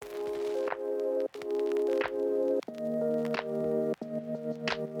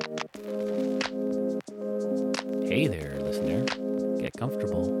Hey there, listener. Get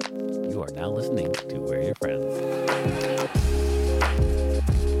comfortable. You are now listening to We're Your Friends.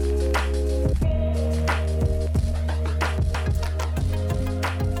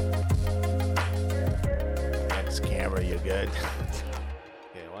 Next camera, you good?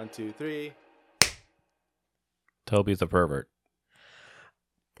 Okay, 1, 2, 3. Toby's a pervert.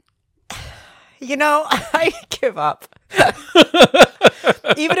 You know, I give up.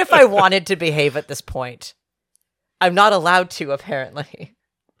 Even if I wanted to behave at this point, I'm not allowed to, apparently.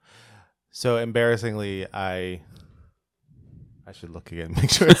 So embarrassingly, I should look again, make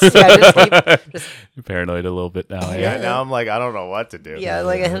sure it's Yeah, just You're paranoid a little bit now. yeah. Now I'm like, I don't know what to do. yeah,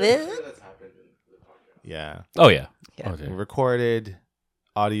 like Yeah. Oh, yeah. Yeah. We recorded,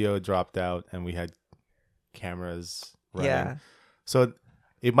 audio dropped out, and we had cameras running. yeah. So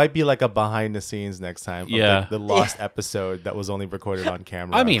it might be like a behind the scenes next time. Of Yeah. like the lost episode that was only recorded on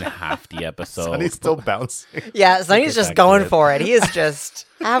camera. I mean, half the episode. Sonny's still bouncing. Yeah, Sonny's Get just back going to it. for it. He is just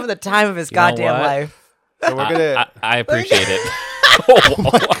having the time of his You know goddamn what? life. So we're gonna. I appreciate it. Oh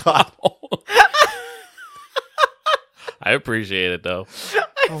my god! I appreciate it, though.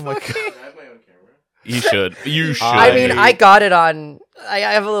 Oh my god! You should. You should. I mean, I got it on. I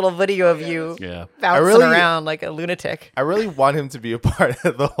have a little video of you Yeah. bouncing really- around like a lunatic. I really want him to be a part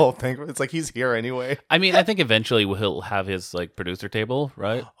of the whole thing. It's like he's here anyway. I mean, I think eventually he'll have his like producer table,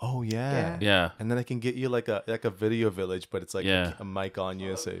 right? Oh yeah. Yeah. And then I can get you like a video village, but it's like Yeah. a mic on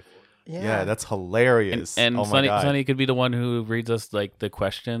you. So Yeah, yeah, that's hilarious. And oh my Sonny, god. Sonny could be the one who reads us like the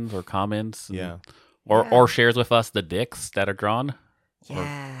questions or comments. and- Yeah. Or shares with us the dicks that are drawn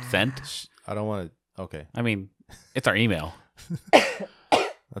yeah. or sent. I don't want to. Okay, I mean, it's our email.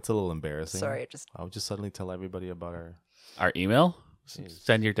 that's a little embarrassing. Sorry, just I'll just suddenly tell everybody about our Our email?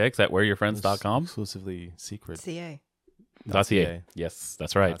 Send your dicks at whereyourfriends.com. exclusively secret. CA. .ca. Yes,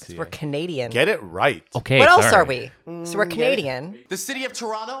 that's right. .ca. We're Canadian. Get it right. Okay. What else sorry. are we? So we're Canadian, The city of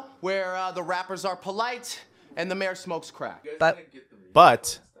Toronto, where the rappers are polite and the mayor smokes crack. but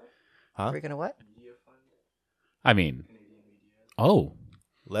But are we gonna what? I mean, oh,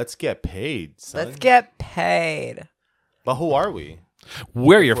 let's get paid. Son. Let's get paid. But who are we?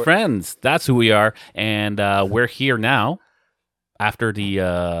 we're your friends. That's who we are, and we're here now after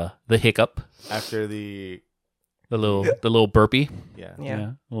the hiccup, After the the little burpee. yeah.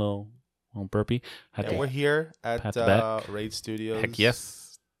 Yeah. A little burpee. Had Yeah, to- we're here pat at the back. Raid Studios. heck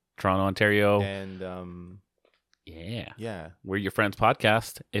yes, Toronto, Ontario. And Yeah, we're your friends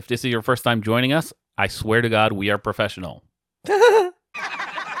podcast. If this is your first time joining us, I swear to God, we are professional.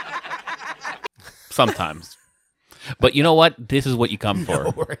 Sometimes. But you know what? This is what you come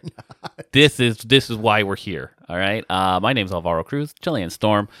for. we're not. This is why we're here. All right. My name's Alvaro Cruz, Chilean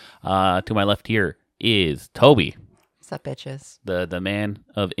Storm. To my left here is Toby, What's up, bitches? the man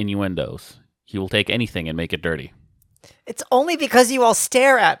of innuendos. He will take anything and make it dirty. It's only because you all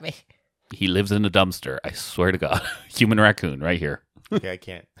stare at me. He lives in a dumpster. I swear to God. Human raccoon right here. Okay, I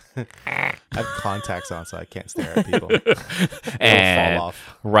can't. I have contacts on, so I can't stare at people. And fall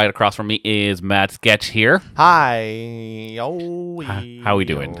off. right across from me is Matt Sketch here. Hi. Oh, How we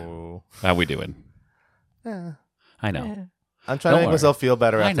doing? yo. How we doing? Yeah. I know. I'm trying Don't to make worry. myself feel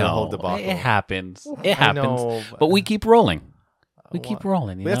better I after the whole know. debacle. It happens. It I happens. know, But we keep rolling. We keep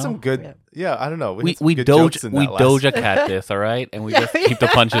rolling. You We had know? some good. Yeah, I don't know. We had some we good doge jokes in we that last- Doja Cat this, all right, and we just keep the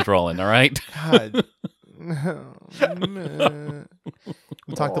punches rolling, all right. God.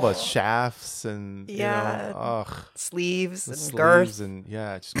 We talked about shafts and Yeah. you know, ugh, Sleeves the and sleeves girth. and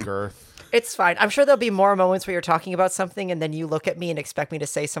yeah, just girth. It's fine. I'm sure there'll be more moments where you're talking about something and then you look at me and expect me to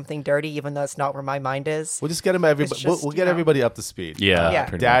say something dirty, even though it's not where my mind is. We'll just get them everybody. just, We'll you get know. everybody up to speed. Yeah, Yeah.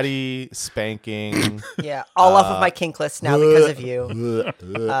 pretty Daddy spanking. Yeah, all off of my kink list now because of you. we did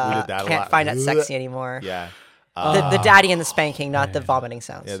that a Can't lot. find it sexy anymore. Yeah. The daddy and the spanking, not the vomiting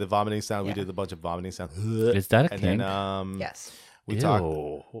sounds. Yeah, the vomiting sound. Yeah. We did a bunch of vomiting sounds. Is that a And kink? then Yes. we talked,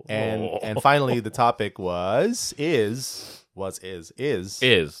 Ew. and finally the topic is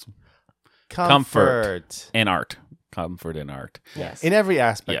comfort. and art, comfort and art. Yes. In every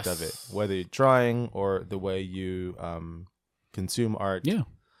aspect of it, Yes. whether you're drawing or the way you consume art. Yeah,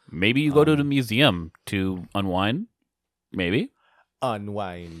 maybe you go to the museum to unwind. Maybe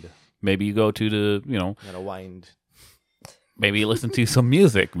Unwind. you go to the Gotta wind. maybe you listen to some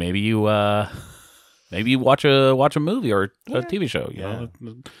music. Maybe you watch a movie or a TV show. You know,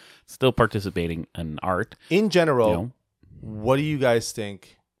 still participating in art. In general, You know, what do you guys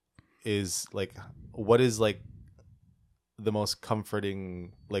think is like? What is like the most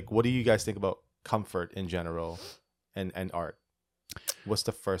comforting? Like, what do you guys think about comfort in general, and art? What's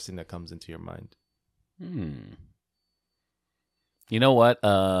the first thing that comes into your mind? You know what?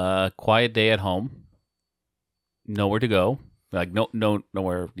 Quiet day at home. nowhere to go, like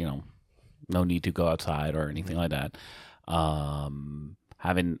nowhere, no need to go outside or anything like that.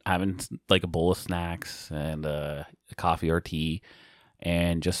 Having like a bowl of snacks and coffee or tea,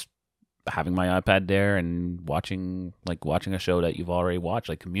 and just having my iPad there and watching a show that you've already watched,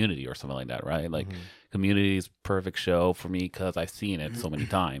 like Community or something like that, right? Like Community is perfect show for me because I've seen it so many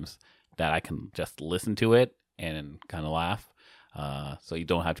times that I can just listen to it and kind of laugh. So you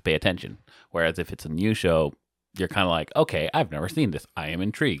don't have to pay attention. Whereas if it's a new show, you're kind of like, okay, I've never seen this. I am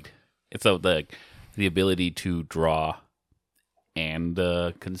intrigued. And so the ability to draw and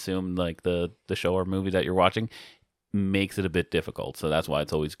consume like the show or movie that you're watching makes it a bit difficult. So that's why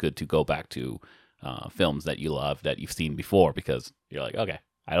it's always good to go back to films that you love that you've seen before, because you're like, okay,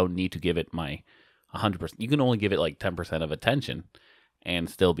 I don't need to give it my 100%. You can only give it like 10% of attention and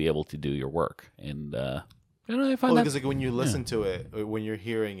still be able to do your work. And I find because like when you listen to it, when you're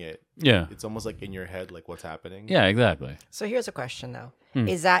hearing it, it's almost like in your head, like what's happening. Yeah, exactly. So here's a question though: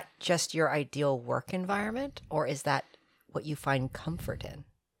 is that just your ideal work environment, or is that what you find comfort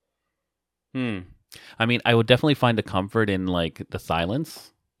in? I mean, I would definitely find the comfort in like the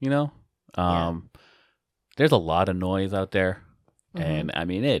silence, There's a lot of noise out there. And I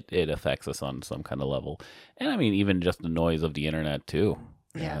mean, it affects us on some kind of level. And I mean, even just the noise of the internet too.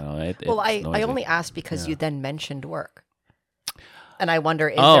 Yeah. I only asked because you then mentioned work. And I wonder,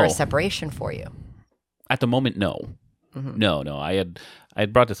 is there a separation for you? At the moment, no. No. I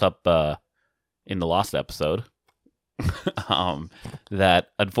had brought this up in the Lost episode. That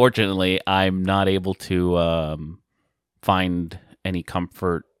unfortunately I'm not able to find any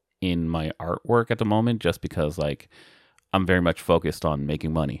comfort in my artwork at the moment, just because like I'm very much focused on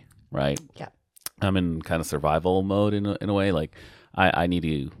making money, right? Yeah. I'm in kind of survival mode in a way. Like I need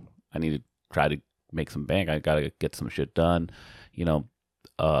to try to make some bank. I gotta get some shit done, because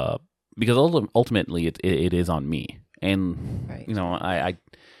ultimately it is on me, and right.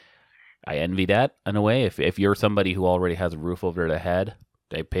 I envy that in a way. If you're somebody who already has a roof over their head,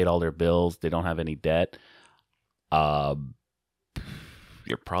 they paid all their bills, they don't have any debt, you're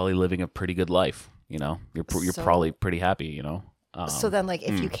probably living a pretty good life. You're probably pretty happy. So then, like,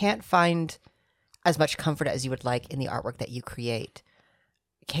 if you can't find as much comfort as you would like in the artwork that you create,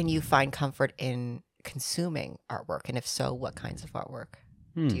 can you find comfort in consuming artwork? And if so, what kinds of artwork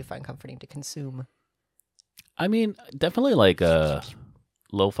do you find comforting to consume? I mean, definitely like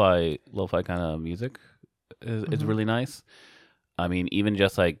lo-fi kind of music is really nice. I mean, even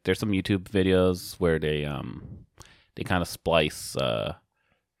just like there's some YouTube videos where they kind of splice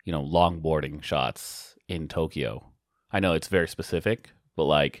longboarding shots in Tokyo. I know it's very specific, but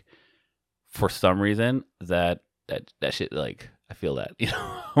like for some reason that shit, like I feel that,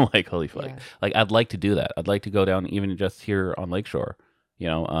 I'm like, holy fuck. Yeah. Like I'd like to do that. I'd like to go down even just here on Lakeshore,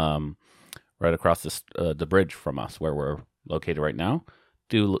 right across the bridge from us where we're located right now.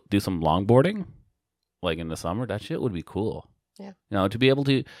 Do some longboarding, like in the summer. That shit would be cool. Yeah. To be able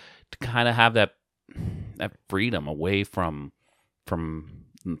to kind of have that freedom away from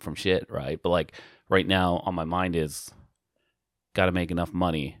shit, right? But like right now on my mind is got to make enough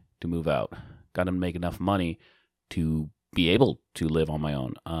money to move out. Got to make enough money to be able to live on my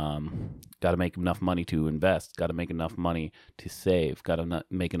own. Got to make enough money to invest. Got to make enough money to save. Got to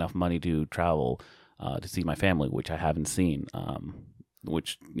make enough money to travel, to see my family, which I haven't seen.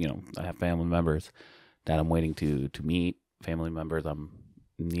 Which I have family members that I'm waiting to meet. Family members I'm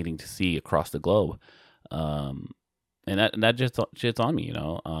needing to see across the globe. And that just shit's on me,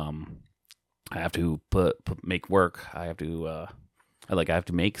 I have to make work. I have to I have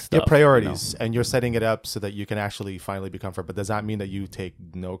to make stuff. Your priorities, and you're setting it up so that you can actually finally be comfort. But does that mean that you take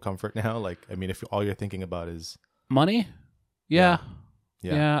no comfort now? Like, I mean, if all you're thinking about is money, yeah.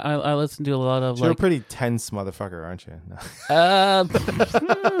 I listen to a lot of. So you're a pretty tense motherfucker, aren't you? No.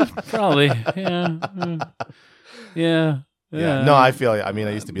 Probably, yeah. No, I feel. I mean,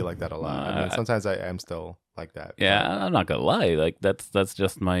 I used to be like that a lot. I mean, sometimes I am still like that. Yeah, I'm not gonna lie. Like that's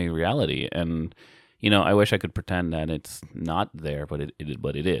just my reality, and I wish I could pretend that it's not there, but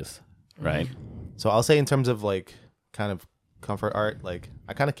it is, right? So I'll say in terms of like kind of comfort art, like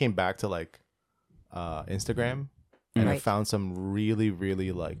I kind of came back to like Instagram, and I found some really,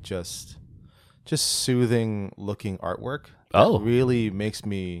 really like just soothing looking artwork. That really makes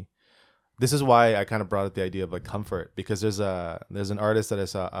me. This is why I kind of brought up the idea of like comfort, because there's an artist that I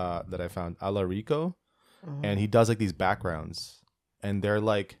saw that I found, Alarico, and he does like these backgrounds, and they're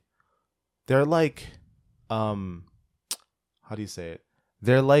like how do you say it?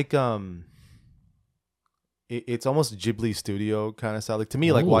 They're like it's almost Ghibli studio kind of style. Like to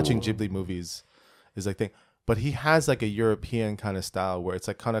me, like watching Ghibli movies is like thing. but he has like a European kind of style where it's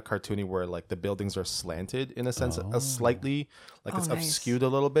like kind of cartoony, where like the buildings are slanted in a sense, slightly, like it's nice. skewed a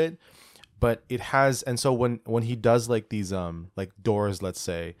little bit. But it has, and so when he does like these like doors, let's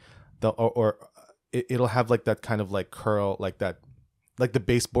say, it'll have like that kind of like curl, like that, like the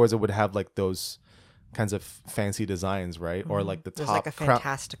baseboards, it would have like those kinds of fancy designs, right? Or like the There's top like a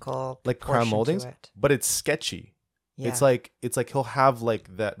fantastical like crown portion to moldings, it. but it's sketchy. Yeah. It's like he'll have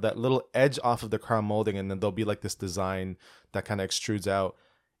like that little edge off of the crown molding, and then there'll be like this design that kind of extrudes out.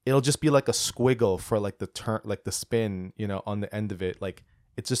 It'll just be like a squiggle for like the turn, like the spin, you know, on the end of it. Like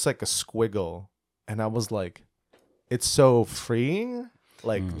it's just like a squiggle, and I was like, it's so freeing.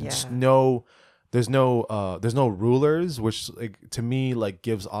 Like just there's no rulers, which like to me like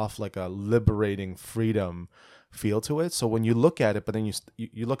gives off like a liberating freedom feel to it. So when you look at it, but then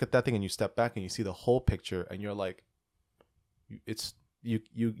you look at that thing and you step back and you see the whole picture, and you're like, it's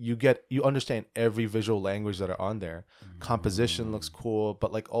you understand every visual language that are on there. Composition looks cool,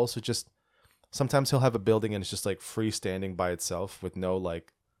 but like also just sometimes he'll have a building and it's just like freestanding by itself with no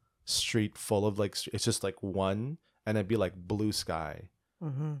like street full of like it's just like one, and it'd be like blue sky,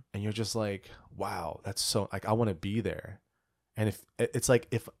 and you're just like, wow, that's so like I want to be there. And if it's like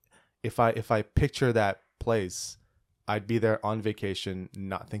if I picture that place, I'd be there on vacation,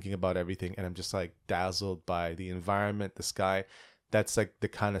 not thinking about everything, and I'm just like dazzled by the environment, the sky. That's like the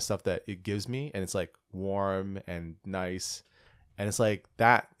kind of stuff that it gives me, and it's like warm and nice, and it's like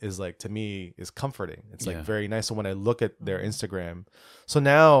that is like to me is comforting. It's like very nice. So when I look at their Instagram, so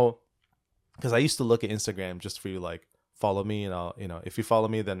now, because I used to look at Instagram just for you like follow me, and I'll, you know, if you follow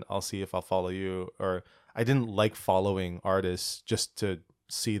me, then I'll see if I'll follow you. Or I didn't like following artists just to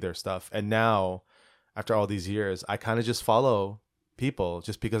see their stuff, and now after all these years, I kind of just follow people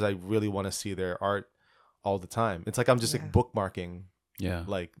just because I really want to see their art all the time. It's like I'm just like bookmarking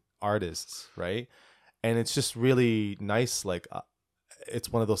like artists, right? And it's just really nice. Like it's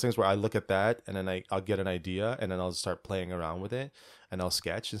one of those things where I look at that and then I'll get an idea, and then I'll start playing around with it, and I'll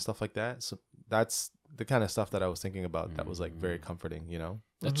sketch and stuff like that. So that's the kind of stuff that I was thinking about that was like very comforting, you know?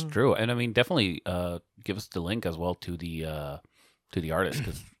 That's true. And I mean, definitely give us the link as well to the artist,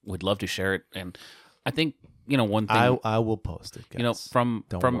 because we'd love to share it. And I think, you know, one thing I will post it, guys. You know, from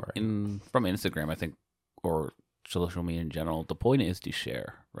worry. from Instagram, I think, or social media in general, the point is to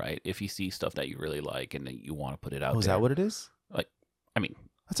share, right? If you see stuff that you really like and that you want to put it out, Is there, that what it is? like, I mean,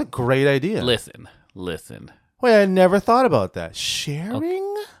 That's a great idea. listen. Wait, I never thought about that.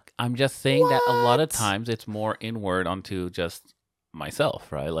 Sharing? I'm just saying that a lot of times it's more inward onto just myself,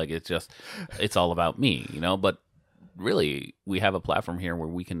 right? Like it's all about me, you know. But really, we have a platform here where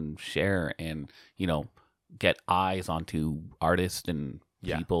we can share and, you know, get eyes onto artists and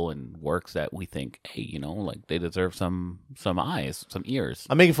people and works that we think, hey, you know, like they deserve some eyes, some ears.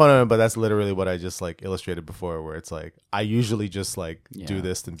 I'm making fun of him, but that's literally what I just like illustrated before, where it's like I usually just like do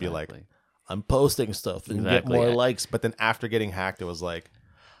this and be like, I'm posting stuff and get more likes. But then after getting hacked, it was like,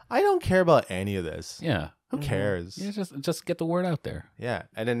 I don't care about any of this. Yeah. Who cares? Yeah, just get the word out there. Yeah.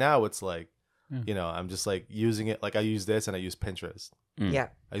 And then now it's like, you know, I'm just like using it. Like I use this and I use Pinterest. Yeah.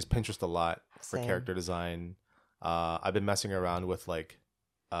 I use Pinterest a lot for Same. character design. I've been messing around with like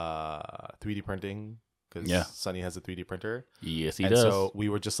 3D printing because Sunny has a 3D printer. Yes, he and does. So we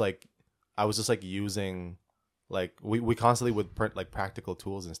were just like, I was just like using, like we constantly would print like practical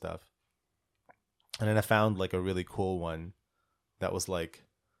tools and stuff. And then I found like a really cool one that was like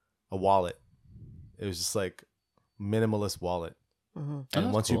a wallet. It was just like minimalist wallet.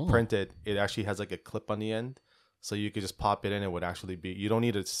 And once you print it, it actually has like a clip on the end, so you could just pop it in. It would actually be, you don't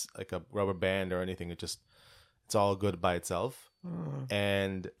need like a rubber band or anything. It's all good by itself.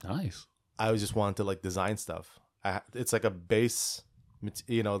 And nice. I just wanted to like design stuff. It's like a base,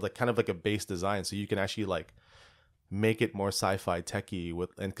 you know, like kind of like a base design, so you can actually like make it more sci-fi techy with,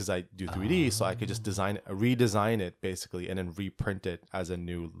 and because I do 3D, so I could just redesign it basically, and then reprint it as a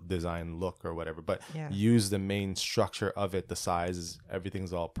new design look or whatever. But use the main structure of it, the size,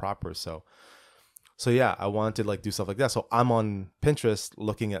 everything's all proper. So yeah, I wanted to like do stuff like that. So I'm on Pinterest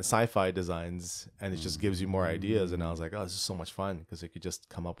looking at sci-fi designs, and it just gives you more ideas. And I was like, oh, this is so much fun because it could just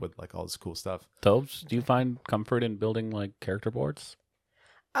come up with like all this cool stuff. Tobes, do you find comfort in building like character boards?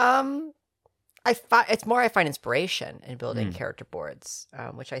 I find inspiration in building character boards,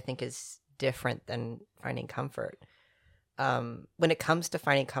 which I think is different than finding comfort. When it comes to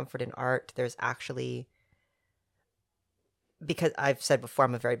finding comfort in art, there's actually, because I've said before,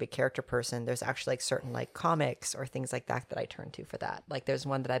 I'm a very big character person. There's actually like certain like comics or things like that I turn to for that. Like there's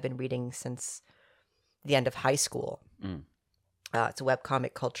one that I've been reading since the end of high school. It's a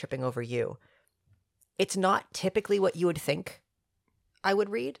webcomic called Tripping Over You. It's not typically what you would think I would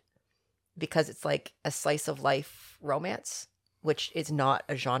read. because it's like a slice of life romance, which is not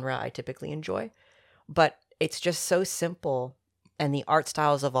a genre I typically enjoy, but it's just so simple and the art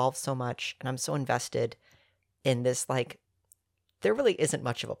styles evolve so much and I'm so invested in this, like, there really isn't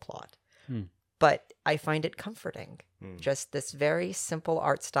much of a plot, but I find it comforting. Just this very simple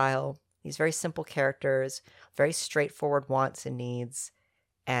art style, these very simple characters, very straightforward wants and needs.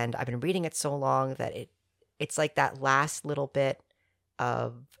 And I've been reading it so long that it's like that last little bit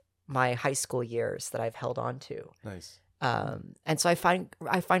of my high school years that I've held on to. Nice. And so I find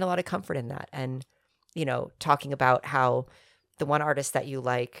a lot of comfort in that. And, you know, talking about how the one artist that you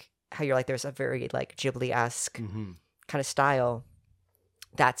like, how you're like, there's a very like Ghibli-esque kind of style.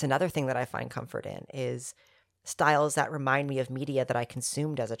 That's another thing that I find comfort in, is styles that remind me of media that I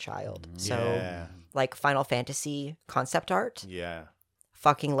consumed as a child. So Yeah. like Final Fantasy concept art, Yeah.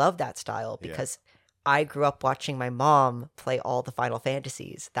 fucking love that style because I grew up watching my mom play all the Final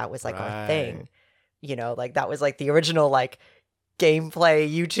Fantasies. That was like our thing. You know, like that was like the original like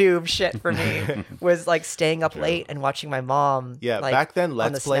gameplay YouTube shit for me, was like staying up late and watching my mom. Yeah, like, back then on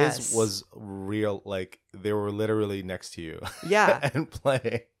Let's the Plays SNES. was real, like they were literally next to you. Yeah. and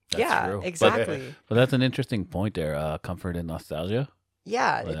play. yeah, true. But- exactly. But that's an interesting point there. Comfort and nostalgia.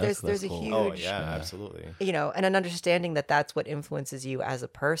 Yeah, Well, there's that's a cool. huge, Oh yeah, absolutely. you know, and an understanding that that's what influences you as a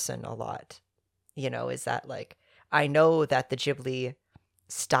person a lot. You know, is that like, I know that the Ghibli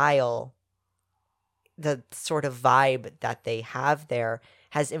style, the sort of vibe that they have there,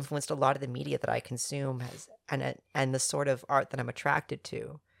 has influenced a lot of the media that I consume, and the sort of art that I'm attracted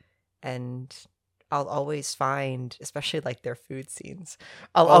to. And I'll always find, especially like their food scenes,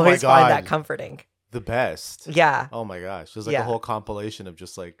 I'll Oh my always find that God. comforting. The best. Yeah. Oh my gosh, there's like Yeah. a whole compilation of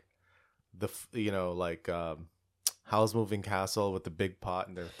just like like Howl's Moving Castle with the big pot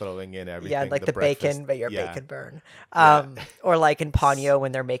and they're throwing in everything. Yeah, like the breakfast. bacon, but your Yeah. bacon burn. Yeah. Or like in Ponyo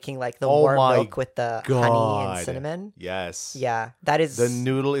when they're making like the Oh warm my milk with the honey God. and cinnamon. Yes. Yeah, that is. The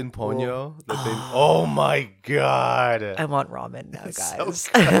noodle in Ponyo. Oh my god. I want ramen now, It's guys.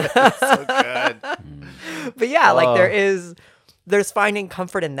 so good. It's so good. But yeah, like Oh. there's finding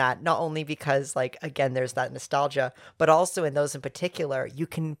comfort in that, not only because like again there's that nostalgia, but also in those in particular, you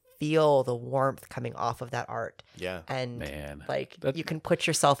can feel the warmth coming off of that art, Yeah. and Man, like that- you can put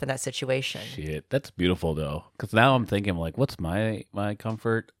yourself in that situation. Shit, that's beautiful though. Because now I'm thinking like, what's my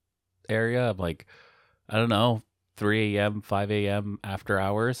comfort area? I'm like, I don't know, 3 a.m., 5 a.m. after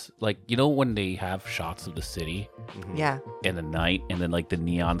hours. Like, you know when they have shots of the city Yeah. in the night and then like the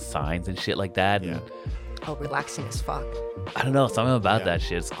neon signs and shit like that. Yeah. And Oh, relaxing as fuck. I don't know, something about Yeah. that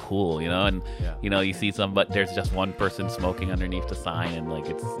shit is cool, you know. And Yeah. you know, you see some, but there's just one person smoking underneath the sign, and like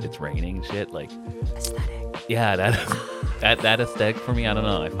it's raining and shit. Like, Aesthetic. yeah, that aesthetic for me, I don't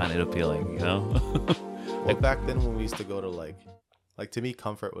know. I find it appealing, you know. Well, back then when we used to go to like to me,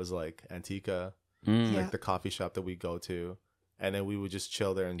 comfort was like Antica, Mm. Yeah. like the coffee shop that we go to, and then we would just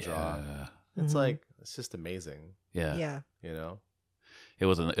chill there and draw. Yeah. It's Mhm. like it's just amazing, Yeah. Yeah. you know. It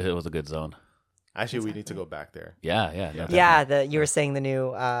was a good zone. Actually, we need to Exactly. go back there. Yeah, yeah, no, Yeah, definitely. you were saying the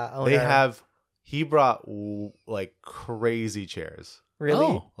new owner. They have. He brought like crazy chairs, really.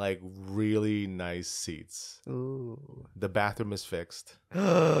 Oh. like really nice seats. Ooh. The bathroom is fixed,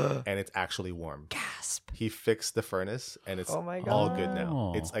 Gasp. and it's actually warm. He fixed the furnace, and it's Oh my all good now.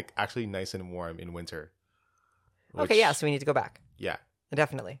 God. It's like actually nice and warm in winter. Okay, yeah, so we need to go back. Yeah,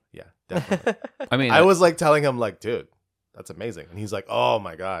 Definitely. yeah, definitely. I mean, I was like telling him like, dude, that's amazing. And he's like, oh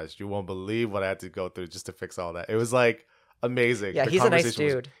my gosh, you won't believe what I had to go through just to fix all that. It was like amazing. Yeah, The he's a nice conversation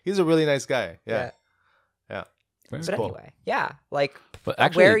was- dude. he's a really nice guy. Yeah. very But cool. anyway, yeah, like But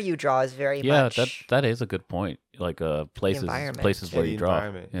actually, where you draw is very yeah, much. that is a good point. Like places environment. places Yeah, where the you draw.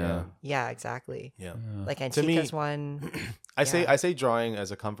 environment, Yeah. Yeah, exactly. Yeah. Like To me- Antica's one. I Yeah. say drawing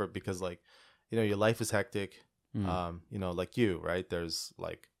as a comfort because like, you know, your life is hectic. Mm. You know, like you, right? There's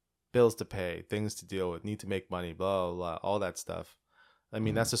like bills to pay, things to deal with, need to make money, blah, blah, blah, all that stuff. I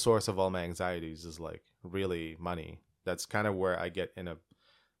mean, that's the source of all my anxieties is like really money. That's kind of where I get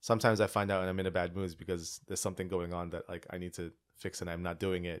sometimes I find out when I'm in a bad mood because there's something going on that like I need to fix and I'm not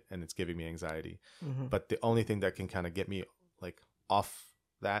doing it and it's giving me anxiety. Mhm. But the only thing that can kind of get me like off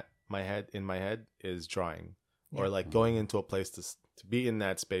that in my head is drawing or Yeah. like going into a place to be in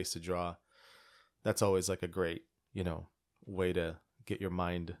that space to draw. That's always like a great, you know, way to get your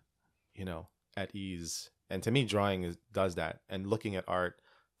mind, you know, at ease. And to me, drawing does that. And looking at art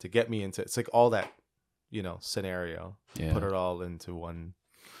to get me into it's like all that, you know, scenario. Yeah. Put it all into one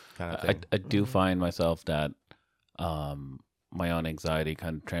kind of I thing. I do Mhm. find myself that my own anxiety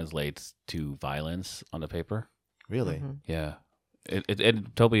kind of translates to violence on the paper. Really? Mhm. Yeah.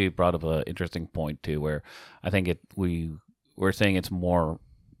 It Toby brought up an interesting point too, where I think we're saying it's more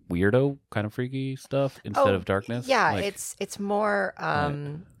weirdo kind of freaky stuff instead of darkness. Yeah, Like, it's more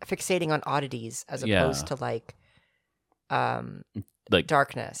fixating on oddities as Yeah. opposed to like like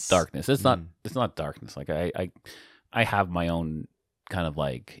darkness. darkness. It's not darkness. Like I have my own kind of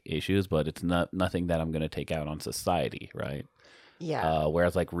like issues, but it's nothing that I'm gonna take out on society, right? Yeah.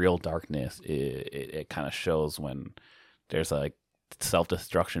 Whereas like real darkness, it kind of shows when there's like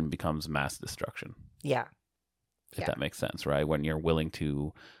self-destruction becomes mass destruction. Yeah. If Yeah. that makes sense, right? When you're willing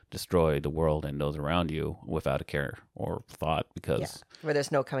to destroy the world and those around you without a care or thought, because Yeah. Where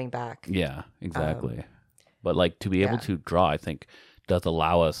there's no coming back. yeah, exactly. But like to be able yeah. to draw, I think, does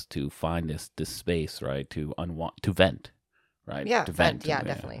allow us to find this space, right? To vent, right? Yeah, to vent. Yeah,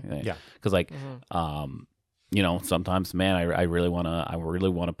 definitely. Yeah. Because like, Mhm. you know, sometimes, man, I really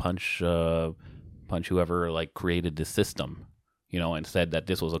wanna punch whoever like created this system, you know, and said that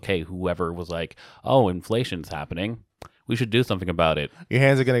this was okay. Whoever was like, oh, inflation's happening, we should do something about it. Your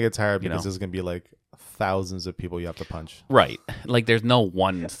hands are gonna get tired You because know? there's gonna be like thousands of people you have to punch. Right. Like there's no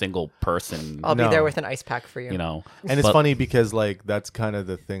one single person, I'll No. be there with an ice pack for you. you know. And it's But- funny because like that's kind of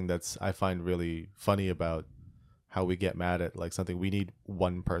the thing that's I find really funny about how we get mad at like something. We need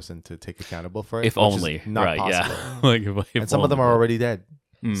one person to take accountable for it. If which is only, not right? possible. Yeah. Like if And some of them are only. already dead.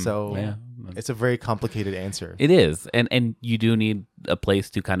 Mm, So yeah. it's a very complicated answer. It is, and you do need a place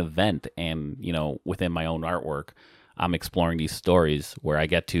to kind of vent. And you know, within my own artwork, I'm exploring these stories where I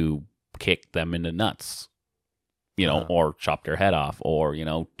get to kick them in the nuts, you know, or chop their head off, or you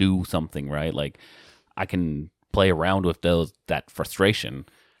know, do something, right? Like I can play around with that frustration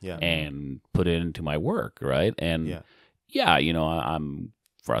Yeah. and put it into my work, right? And yeah, you know, I'm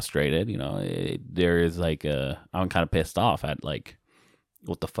frustrated. You know, there is like I'm kind of pissed off at like,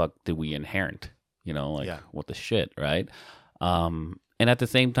 what the fuck did we inherit? You know, like what the shit, right? And at the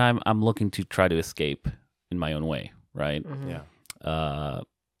same time, I'm looking to try to escape in my own way, right? Mhm. Yeah.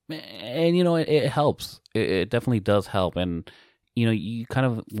 And you know, it helps. It definitely does help. And you know, you kind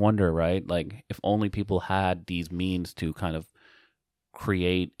of wonder, right? Like if only people had these means to kind of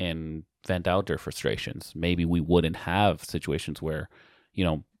create and vent out their frustrations, maybe we wouldn't have situations where, you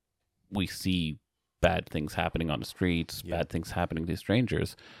know, we see bad things happening on the streets, bad things happening to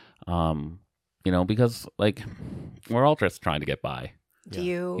strangers. You know, because like we're all just trying to get by. Do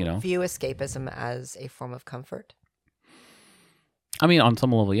you, You know? view escapism as a form of comfort? I mean, on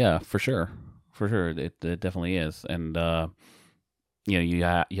some level, yeah, for sure, it definitely is, and you know, you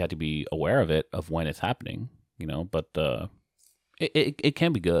have to be aware of it, of when it's happening, you know, but it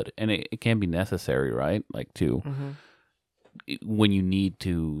can be good, and it can be necessary, right? Like to when you need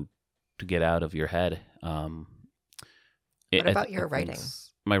to get out of your head. What about your writing?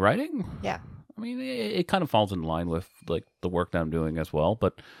 My writing? Yeah. I mean, it kind of falls in line with like the work that I'm doing as well,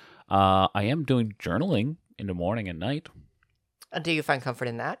 but I am doing journaling in the morning and night. Do you find comfort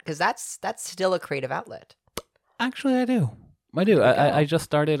in that? Because that's still a creative outlet. Actually, I do. I just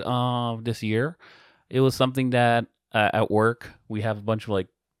started this year. It was something that at work we have a bunch of like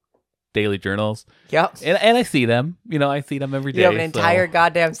daily journals. Yep. And I see them. You know, I see them every day. You have an so- entire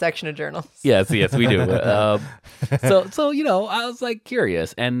goddamn section of journals. Yes, we do. So you know, I was like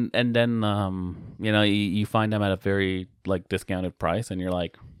curious, and then you know, you find them at a very like discounted price, and you're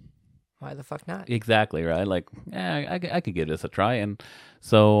like, Why the fuck not? exactly right. Like, yeah, I could give this a try, and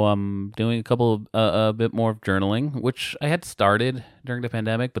so I'm doing a couple a bit more of journaling, which I had started during the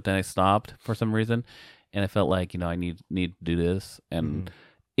pandemic, but then I stopped for some reason, and I felt like, you know, I need to do this, and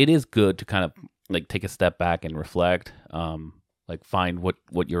it is good to kind of like take a step back and reflect, like find what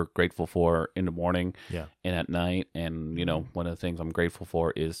you're grateful for in the morning, and at night, and you know, one of the things I'm grateful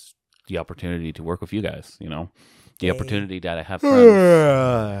for is the opportunity to work with you guys. You know, the opportunity that I have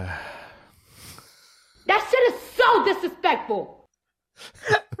friends. That shit is so disrespectful.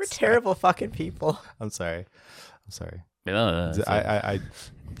 We're terrible fucking people. I'm sorry. You know, I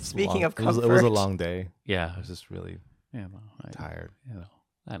Speaking of it was a comfort. long day. yeah, I was just really yeah, no, tired. you know,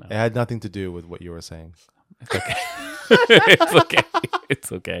 I know. It had nothing to do with what you were saying. It's okay. It's okay.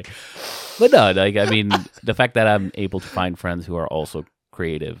 It's okay. But no, like I mean, the fact that I'm able to find friends who are also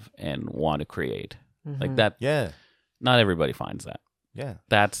creative and want to create, like that. Yeah. Not everybody finds that. Yeah.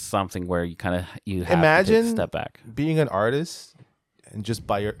 That's something where you kind of have to take a Imagine step back. being an artist and just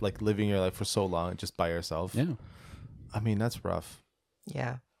by your like living your life for so long just by yourself. Yeah. I mean, that's rough.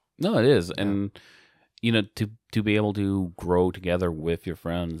 Yeah. No, it is, and you know, to be able to grow together with your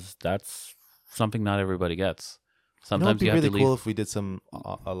friends, that's something not everybody gets. Sometimes It'd you be have really to cool leave. if we did some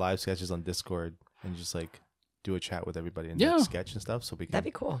live sketches on Discord and just like do a chat with everybody and Yeah. like, sketch and stuff, so we can That'd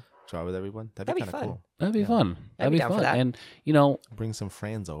be cool. draw with everyone. That'd That'd be be kind of fun. cool. That'd be fun. That'd be be down for fun. that. And you know, Bring some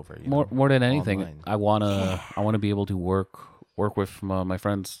friends over. You more know, more than anything, online. I wanna be able to work work with my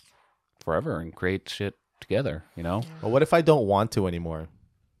friends forever and create shit together. You know, Well, what if I don't want to anymore?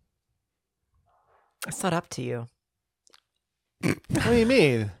 It's not up to you. What do you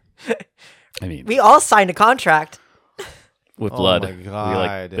mean? I mean, We all signed a contract. with Oh blood, my we God.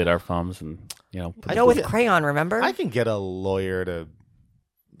 like bit our thumbs and put I the know with blood- crayon, remember? I can get a lawyer to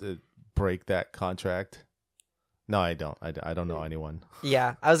break that contract. No, I don't. I don't know anyone.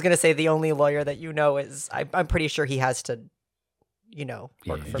 Yeah, I was gonna say the only lawyer that you know is I'm pretty sure he has to,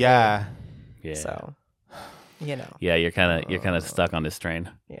 work for me. Yeah. yeah, So, yeah. You're kind of stuck on this train.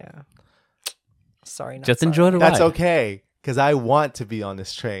 yeah. Sorry. Not Just sorry. enjoy the ride. That's okay, because I want to be on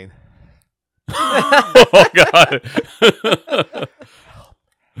this train. Oh god.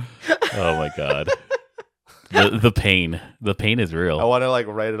 Oh my god. The pain. The pain is I real. want to like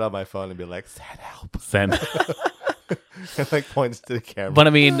write it on my phone and be like, "Send help," Send. and like points to the camera. But I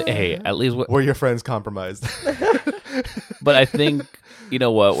mean, hey, at least Were your friends compromised? but I think you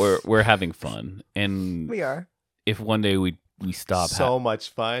know what, we're having fun. And We are. if one day we stop so much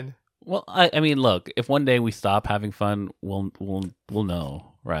fun. well, I mean, look, if one day we stop having fun, we'll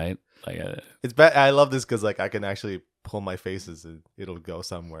know, right? Like It's bad. I love this because like I can actually pull my faces and it'll go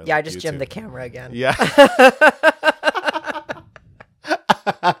somewhere. Yeah, I like just jammed the YouTube. camera again. Yeah.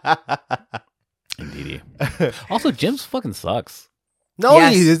 indeed. Also, Jim's fucking sucks. No,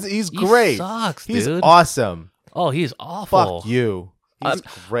 Yes. he's He great. sucks, He's dude. awesome. Oh, he's awful. Fuck you. He's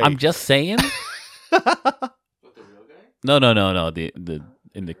great. I'm just saying. No.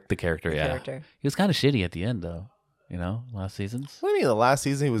 The character, yeah. Character. He was kind of shitty at the end, though. Last seasons. What do you mean? The last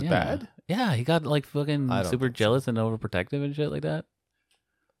season he was Yeah. bad. Yeah, he got like fucking I don't super think so. jealous and overprotective and shit like that.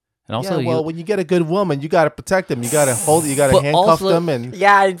 And also, yeah, well, when you get a good woman, you got to protect them. You got to hold. You got to But handcuff also- them and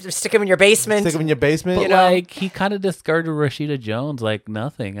Yeah, just stick him in your basement. stick them in your basement. but know? like he kind of discarded Rashida Jones like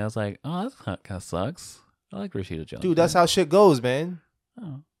nothing. I was like, oh, that kind of sucks. I like Rashida Jones. Dude, that's how shit goes, man.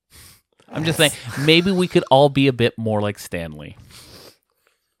 Oh. I'm just saying, maybe we could all be a bit more like Stanley.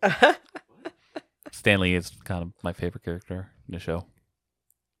 Stanley is kind of my favorite character in the show.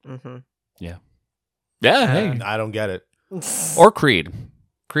 Mm-hmm. Yeah, hey. I don't get it. Or Creed.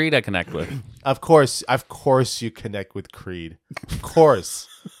 Creed I connect with. Of course, you connect with Creed. Of course.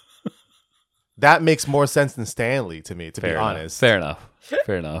 That makes more sense than Stanley to me, to be Fair enough. honest. Fair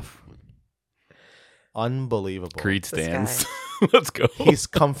enough. Unbelievable. Creed This stands. Let's go. He's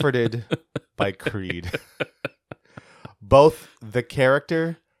comforted by Creed. Both the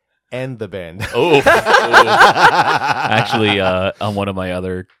character and the band. Oh. Actually, on one of my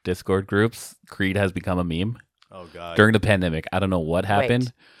other Discord groups, Creed has become a meme Oh god. during the pandemic. I don't know what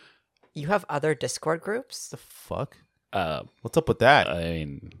happened. You have other Discord groups? the fuck? Uh, What's up with that? I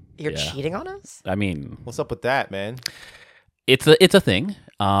mean, You're yeah. cheating on us? I mean, What's up with that, man? it's a thing.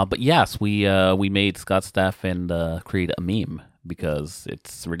 But yes, we made Scott Staff and Creed a meme because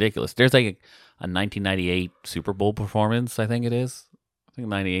it's ridiculous. There's like a 1998 Super Bowl performance. I think it is. I think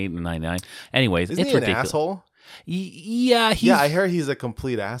 98 and 99. Anyways, Isn't it's he an ridiculous. asshole? Yeah, Yeah, I heard he's a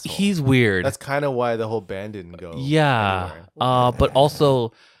complete asshole. he's weird. That's kind of why the whole band didn't go. Yeah. anywhere. But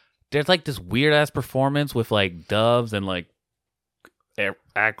also there's like this weird ass performance with like doves and like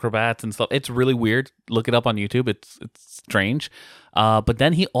acrobats and stuff. It's really weird. Look it up on YouTube. It's strange. But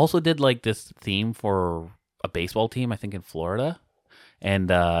then he also did like this theme for a baseball team, I think in Florida. And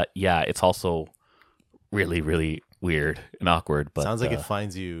yeah, it's also really, really weird and awkward. But Sounds like it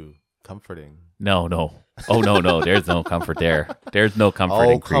finds you comforting. no. Oh no. There's no comfort there. There's no comfort Oh,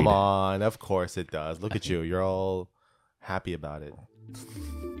 in Creed. come on. Of course it does. Look at you. You're all happy about it.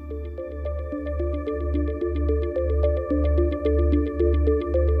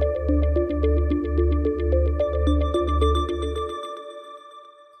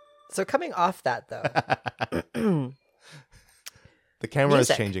 So coming off that though, The camera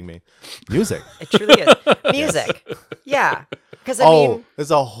Music. is changing me. Music. it truly is music. Yeah, because I Oh, mean,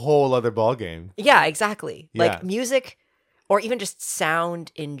 it's a whole other ball game. yeah, exactly. Yeah. Like music, or even just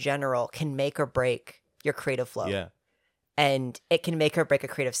sound in general, can make or break your creative flow. Yeah. And it can make or break a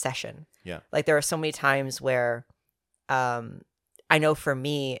creative session. Yeah. Like there are so many times where I know for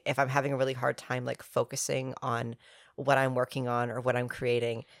me, if I'm having a really hard time like focusing on what I'm working on or what I'm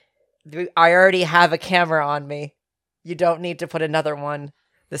creating, I already have a camera on me. You don't need to put another one.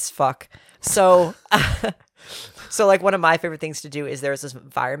 This fuck. So so like one of my favorite things to do is there's this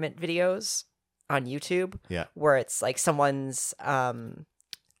environment videos on YouTube Yeah. where it's like someone's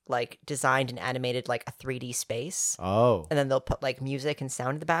like designed and animated like a 3D space. Oh. And then they'll put like music and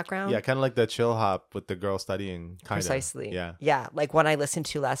sound in the background. Yeah, kind of like the chill hop with the girl studying. Kind Precisely. Yeah. Yeah. Like one I listened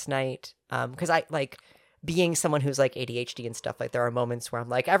to last night, because I like being someone who's like ADHD and stuff, like there are moments where I'm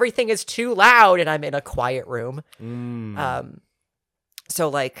like, everything is too loud and I'm in a quiet room. Mm. So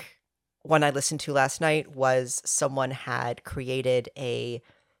like one I listened to last night was someone had created a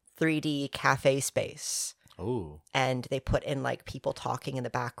 3D cafe space. Oh, And they put in like people talking in the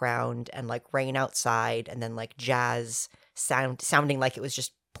background and like rain outside and then like jazz sounding like it was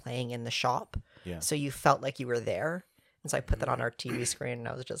just playing in the shop. yeah. So you felt like you were there. And so I put that on our TV screen and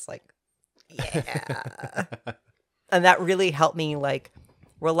I was just like, yeah. And that really helped me like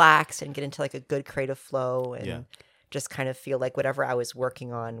relax and get into like a good creative flow and Yeah. just kind of feel like whatever I was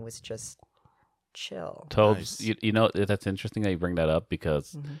working on was just chill. Tobes, Nice. you know, that's interesting that you bring that up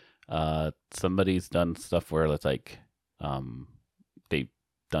because somebody's done stuff where it's like they've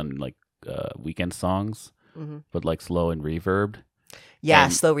done like weekend songs, but like slow and reverbed. Yeah,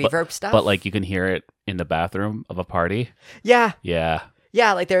 And- slow reverb stuff. But like you can hear it in the bathroom of a party. yeah, Yeah.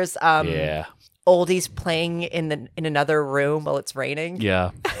 yeah, like there's Yeah. oldies playing in another room while it's raining.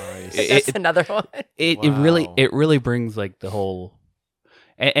 Yeah. Nice. That's another one. It Wow. really brings like the whole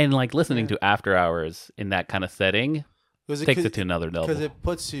and like listening to After Hours in that kind of setting takes it to another level. because it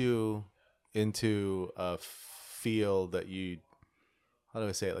puts you into a feel that you, how do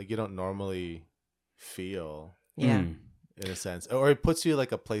I say it? Like you don't normally feel Yeah. Mm. in a sense, or it puts you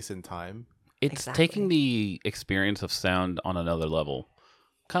like a place in time. It's Exactly. taking the experience of sound on another level.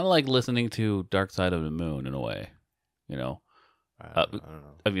 Kind of like listening to Dark Side of the Moon in a way. You know, I don't know.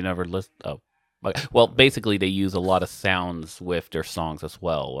 have you never listened? Oh, okay. Well, basically they use a lot of sounds with their songs as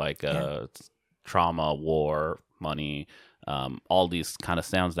well, like trauma, war, money, all these kind of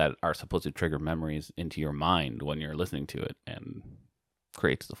sounds that are supposed to trigger memories into your mind when you're listening to it and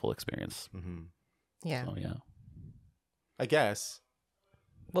creates the full experience. Hmm. Yeah. So yeah. I guess.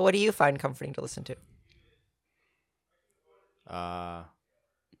 Well, what do you find comforting to listen to?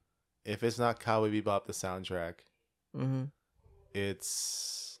 If it's not Cowboy Bebop, the soundtrack, Mm-hmm.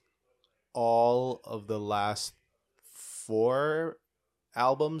 it's all of the last 4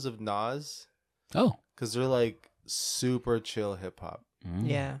 albums of Nas, Oh. because they're like super chill hip hop. Mm.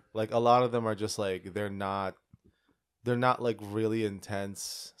 Yeah. Like a lot of them are just like they're not like really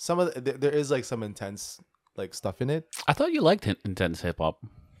intense. Some of there is like some intense like stuff in it. I thought you liked intense hip hop.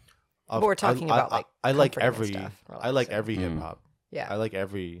 But we're talking about, like, I like comforting and every stuff, I like relaxing. every hip hop. Yeah. I like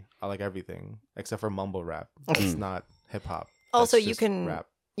everything except for mumble rap. It's not hip hop. Also, That's you just can rap.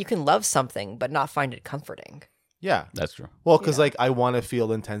 you can love something but not find it comforting. Yeah. That's true. Well, because Yeah. like I want to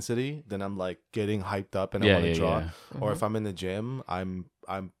feel intensity, then I'm like getting hyped up and I Yeah, want to yeah, draw. yeah. Or if I'm in the gym, I'm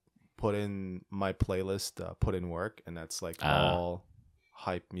put in my playlist, put in work, and that's like all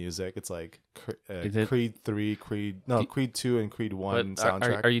hype music. It's like Is it- Creed 3, Creed 2, and Creed 1 But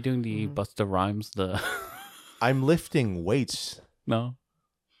soundtrack. are you doing the Busta Rhymes? The I'm lifting weights. no.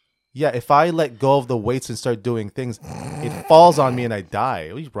 Yeah, if I let go of the weights and start doing things, it falls on me and I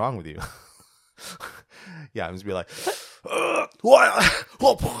die. What is wrong with you? Yeah, I'm just be like, what?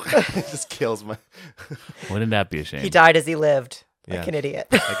 It just kills my Wouldn't that be a shame? He died as he lived, Yeah. like an idiot.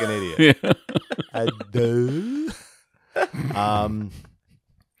 like an idiot. I do.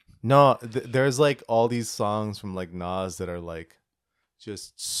 No, there's like all these songs from like Nas that are like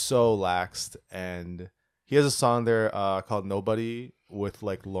just so laxed, and he has a song there called "Nobody" with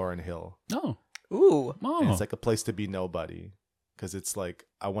like Lauryn Hill, No. Ooh. Oh. and it's like a place to be nobody, because it's like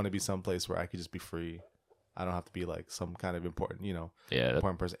I want to be someplace where I could just be free. I don't have to be like some kind of important, yeah.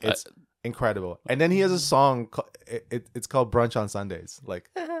 important person. It's incredible. And then he has a song. It's called "Brunch on Sundays." Like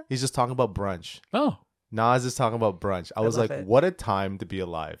he's just talking about brunch. Oh. Nas is talking about brunch. I was love like, it. what a time to be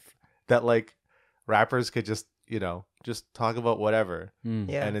alive. That like rappers could just, just talk about whatever.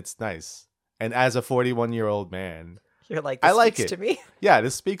 Yeah. And it's nice. And as a 41-year-old man, You're like, I this like speaks it. to me. yeah,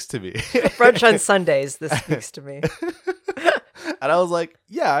 this speaks to me. Brunch on Sundays, this speaks to me. And I was like,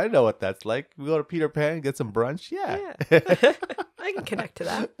 yeah, I know what that's like. We go to Peter Pan, get some brunch. Yeah. I can connect to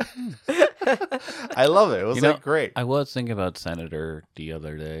that. I love it. It was You know, like great. I was thinking about Senator the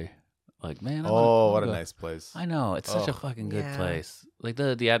other day. Like, man. Oh, what a nice place. I know. It's such a Ugh. fucking good Yeah. place. Like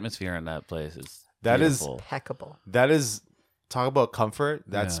the atmosphere in that place is That is- beautiful. Impeccable. That is, talk about comfort.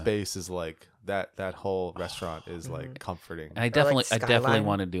 That Yeah. space is like, that whole restaurant is Mm-hmm. like comforting. And I definitely Skyline.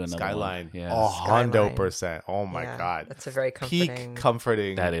 want to do another Skyline. one. Yeah. Oh, Skyline. 100%. Oh my Yeah, God. That's a very Peak comforting.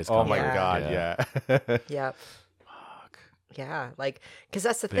 comforting. That is Oh my comforting. God. Yeah. Yep. Fuck. Yeah. Like, because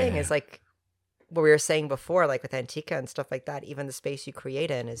that's the thing Man. is like what we were saying before, like with Antica and stuff like that, even the space you create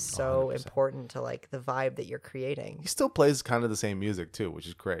in is so 100%. important to like the vibe that you're creating. He still plays kind of the same music too, which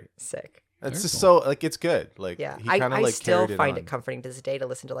is great. Sick. It's Very just cool. so like it's good. Like Yeah. he kind of I like still carried find on. it comforting to this day to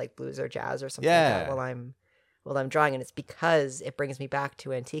listen to like blues or jazz or something like Yeah. that while I'm drawing, and it's because it brings me back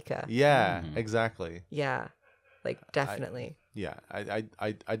to Antica. Yeah, Mhm. exactly. Yeah. Like definitely. Yeah,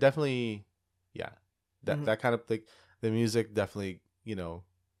 I definitely, yeah, that Mhm. that kind of like the music definitely you know,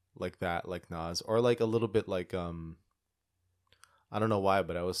 like that, like Nas, or like a little bit like I don't know why,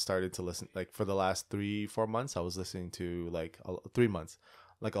 but I was started to listen like for the last 3-4 months. I was listening to like 3 months,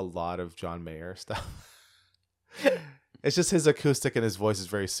 like a lot of John Mayer stuff. It's just his acoustic and his voice is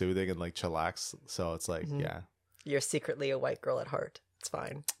very soothing and like chillax. So it's like, yeah, You're secretly a white girl at heart. It's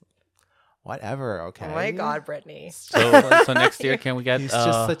fine. whatever. Okay. Oh my God, Brittany. So next year, can we get? He's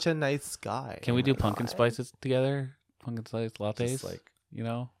just such a nice guy. Can we do pumpkin spices together? Pumpkin spice lattes, Just like you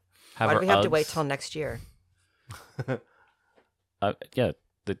know. Why do we have to wait Uggs. till next year? Yeah,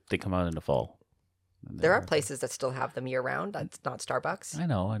 they come out in the fall. And There are they're- places that still have them year round. That's not Starbucks. I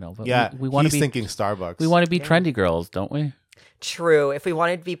know, but yeah, we want to he's be thinking Starbucks. we want to be Yeah. trendy girls, don't we? True. If we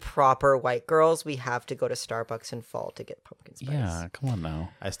wanted to be proper white girls, we have to go to Starbucks in fall to get pumpkin spice. Yeah, come on now.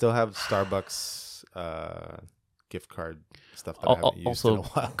 I still have Starbucks gift card stuff that I haven't used in a Also,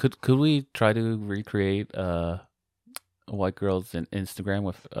 while. could we try to recreate white girls in Instagram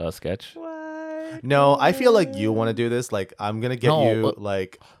with a sketch? What? No, I feel like you want to do this. Like I'm gonna get No, you but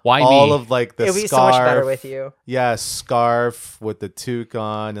like why all me? of like the It'll be scarf. so much better with you. Yeah, scarf with the toque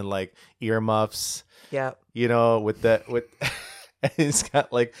on and like earmuffs. Yeah. You know, with and it's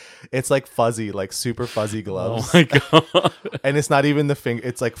got like it's like fuzzy, like super fuzzy gloves. Oh my god! And it's not even the finger.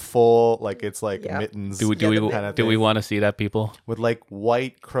 It's like full, like it's like Yeah. mittens. do we kinda do we thing. want to see that, people? with like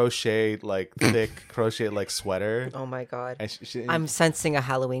white crocheted, like thick crocheted, like sweater. Oh my God. And I'm sensing a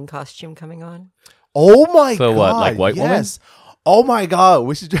Halloween costume coming on. Oh my So god! what, like white woman? yes. Oh my god!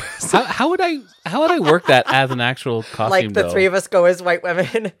 We should just How would I work that as an actual costume? Like the though? three of us go as white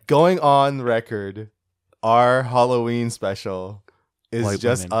women. going on record. Our Halloween special is White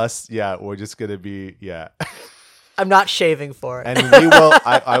just women. us. Yeah, we're just gonna be I'm not shaving for it. and we will.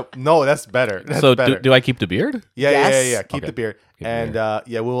 I no, that's better. That's So better. do I keep the beard? yeah, Yes. Keep Okay. the beard, Keep the and beard.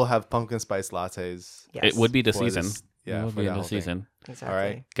 yeah, we will have pumpkin spice lattes. Yes, It would be the For season. this- yeah, it would for be the in the whole thing. season. exactly. All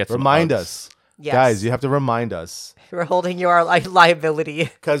right, Get some remind Uggs. us, Yes. guys. You have to remind us We're holding you our liability.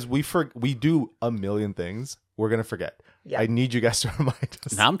 because we do a million things. We're gonna forget. Yeah. I need you guys to remind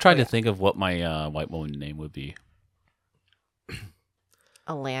us. Now I'm trying to think of what my white woman name would be.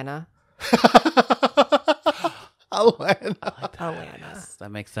 Alana. Alana. Alana.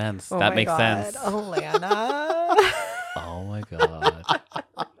 That makes sense. Oh that my makes God. sense. Alana. Oh my god.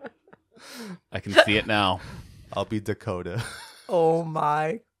 I can see it now. I'll be Dakota. Oh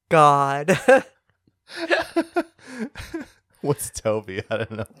my God. What's Toby? I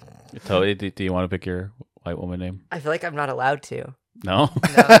don't know. Totally. Do you want to pick your white woman name? I feel like I'm not allowed to. No.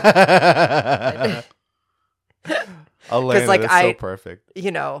 Elena, like, that's I- so perfect.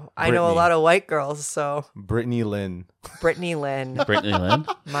 You know, I know a Brittany. lot of white girls, so Brittany Lynn. Brittany Lynn. Brittany Lynn.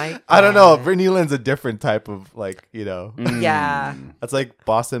 My I don't know. God. Brittany Lynn's a different type of like, you know. Yeah. That's like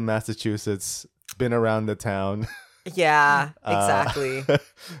Boston, Massachusetts. Been around the town. Yeah, exactly.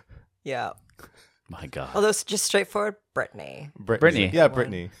 Yeah. My god. Although it's just straightforward Brittany. Brittany. Yeah,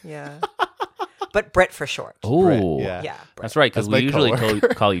 Brittany. Yeah. But Brit for short. Ooh. yeah. Yeah. Brit. That's right, because That's we my usually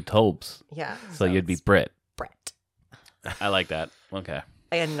coworker. call you Tobes. Yeah. So you'd be it's Brit. Brit. I like that. Okay.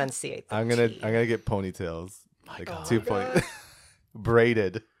 I enunciate the I'm gonna T. get ponytails. Like God. 2 point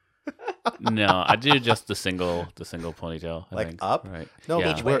braided. No, I do just the single ponytail. I Like think. up? Right. No,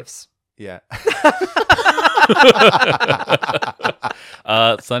 Yeah. Beach we're- waves. Yeah.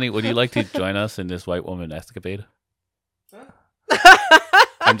 Sonny, would you like to join us in this white woman escapade?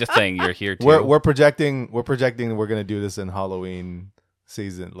 I'm just saying you're here too. We're projecting we're gonna do this in Halloween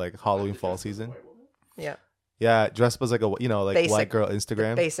season, like Halloween fall season. Yeah. Yeah, dress up as like a like Basic. white girl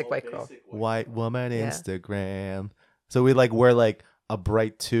Instagram. Basic white girl. White woman Yeah. Instagram. So we like wear like a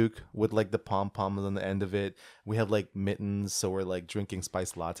bright toque with like the pom poms on the end of it. We have like mittens, so we're like drinking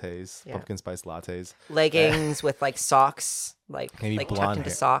spice lattes, Yeah. pumpkin spice lattes. Leggings with like socks, Maybe like tucked blonde into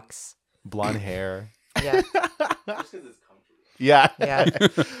hair. socks. Blonde hair. Yeah. Yeah. Yeah.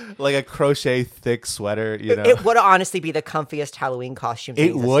 Like a crochet thick sweater, you know. It would honestly be the comfiest Halloween costume. in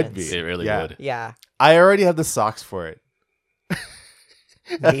It would existence. be. It really Yeah. would. Yeah. I already have the socks for it.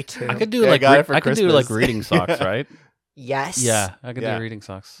 Me too. I could do Yeah, I like got it for I could do like Christmas. reading socks, Yeah. right? Yes. Yeah, I could Yeah. do reading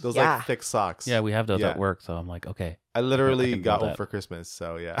socks. Those Yeah. like thick socks. Yeah, we have those Yeah. at work, so I'm like, okay. I literally I can got build one that. for Christmas,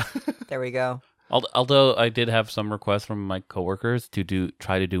 so yeah. There we go. Although I did have some requests from my coworkers to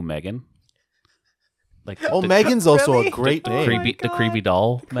try to do Megan. Like Oh, the, Megan's also Really? a great Oh name. my creepy, the God. creepy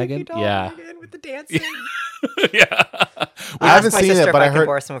doll Creepy Megan. doll Yeah, Megan with the dancing. yeah. I haven't Asked my seen sister it, but if I could heard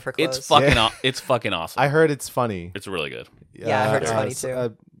borrow some of her clothes. It's fucking Yeah. it's fucking awesome. I heard it's funny. It's really good. Yeah, I heard it's funny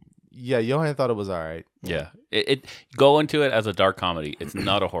too. Yeah, Johan thought it was all right. Yeah, it go into it as a dark comedy. It's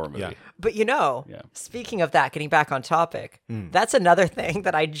not a horror movie. Yeah. But you know, Yeah. speaking of that, getting back on topic, Mm. that's another thing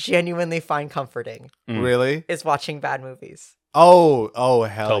that I genuinely find comforting Mm. Really? is watching bad movies. Oh,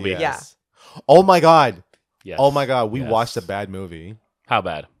 hell Toby. yes. Oh my god. Yes. Oh my god. We Yes. watched a bad movie. How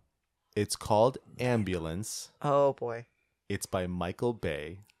bad? It's called Ambulance. Oh boy. It's by Michael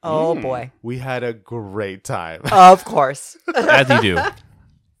Bay. Oh boy. We had a great time. Of course. As you do.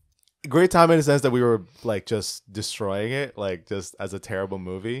 Great time in the sense that we were like just destroying it, like just as a terrible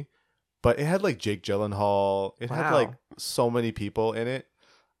movie. But it had like Jake Gyllenhaal. It had Wow. like so many people in it.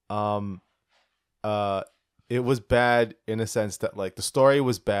 It was bad in a sense that like the story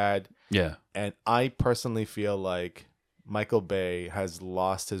was bad, Yeah. and I personally feel like Michael Bay has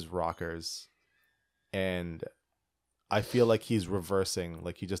lost his rockers, and I feel like he's reversing,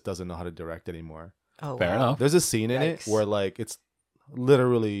 like he just doesn't know how to direct anymore. Oh, Fair wow. enough. There's a scene in it Yikes. where like it's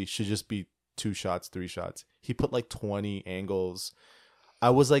literally should just be 2 shots, 3 shots. He put like 20 angles. I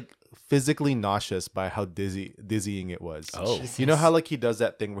was like physically nauseous by how dizzying it was. Oh. You know how like he does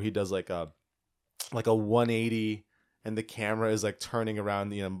that thing where he does like a 180 and the camera is like turning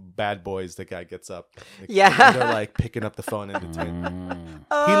around, you know, Bad Boys, the guy gets up. Like, Yeah. and they're like picking up the phone in between.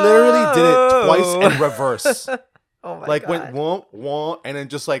 Mm. He literally did it twice in reverse. Oh my Like god. went won't, and then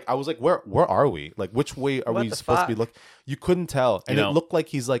just like I was like, where are we? Like which way are What we the supposed to be fuck? look? You couldn't tell, and You it know- looked like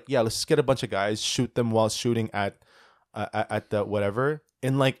he's like, yeah, let's just get a bunch of guys, shoot them while shooting at the whatever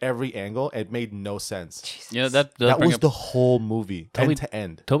in like every angle. It made no sense. Jesus. You know, that does That bring was up, the whole movie, Tell me- end to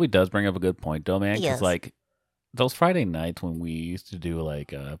end. Toby does bring up a good point, though, man. Because Yes. like those Friday nights when we used to do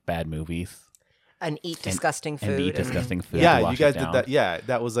like bad movies And eat disgusting food. and eat disgusting food. to Yeah, you wash guys it did down. that. Yeah,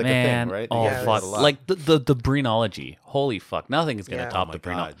 that was like Man, a thing, right? oh You Yeah, guys fuck! did a lot. Like the Breenology. Holy fuck! Nothing is gonna Yeah. top oh the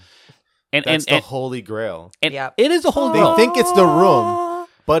my Breenology. god, And that's and the holy grail. and Yep. it is a whole. They think it's the room,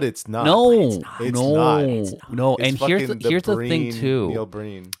 but it's not. no, It's no, not. no. It's And here's fucking here's the thing Breen, too. Neil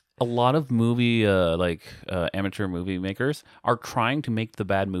Breen. A lot of movie amateur movie makers are trying to make the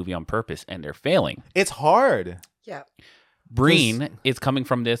bad movie on purpose, and they're failing. It's hard. Yeah. Breen is coming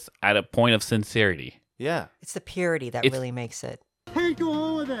from this at a point of sincerity. Yeah. It's the purity that It's- really makes it. Can't go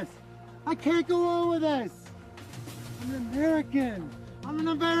on with this. I can't go on with this. I'm an American. I'm an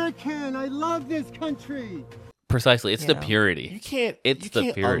American. I love this country. Precisely, it's the Yeah. You purity. can't. It's you the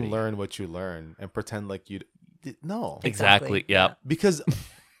can't purity. unlearn what you learn and pretend like you. No, Exactly. Yeah. because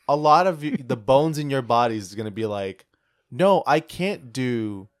a lot of the bones in your body is gonna be like, no, I can't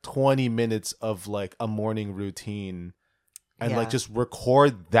do 20 minutes of like a morning routine and like Yeah. just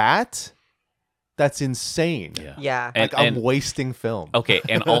record that. That's insane. Yeah. Yeah. And- Like I'm wasting film. Okay,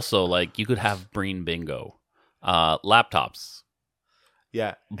 and also like you could have Breen bingo, laptops,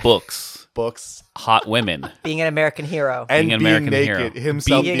 Yeah, books, books hot women, Being an American hero. and being an being American naked. hero,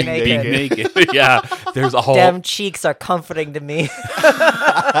 Himself Being being naked. naked. naked. Yeah, there's a whole, Damn cheeks are comforting to me.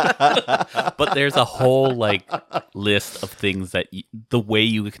 but there's a whole like list of things that the way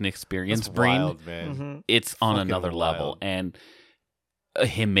you can experience That's Breen, wild, man. Mhm. it's on Fucking another level, wild. and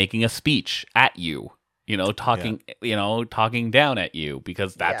him making a speech at you. You know, talking down at you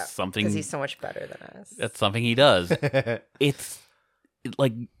because that's Yeah, something. Because he's so much better than us. That's something he does.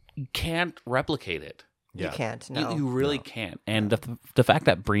 Like you can't replicate it. You can't. No. You really can't. And the fact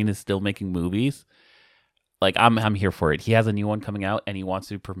that Breen is still making movies, like I'm here for it. He has a new one coming out, and he wants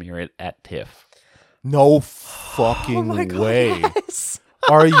to premiere it at TIFF. No Oh fucking my God, way. yes.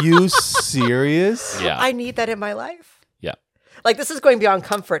 Are you serious? Yeah, I need that in my life. yeah. Like, this is going beyond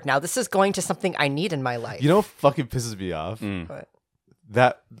comfort now. This is going to something I need in my life. You know what fucking pisses me off? Mm. But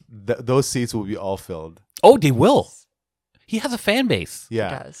That those seats will be all filled. Oh, they will. He has a fan base. Yeah.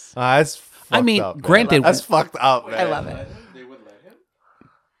 it does. That's fucked I mean, up, man. granted- That's fucked up, man. I love it.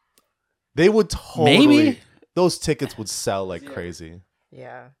 They would totally. Maybe. Those tickets would sell like crazy.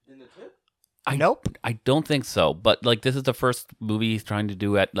 Yeah. Nope. I don't think so. But like, this is the first movie he's trying to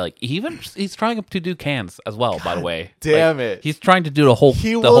do at like he's trying to do Cannes as well. By the way, Damn Like, it. He's trying to do the whole.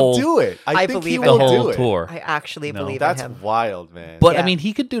 He the will whole, do it. I I think believe he in the will him. whole do it. tour. I actually No. believe That's in him. wild, man. But I Yeah. mean,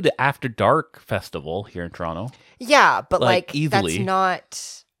 he could do the After Dark festival here in Toronto. Yeah, but Like, like, easily. that's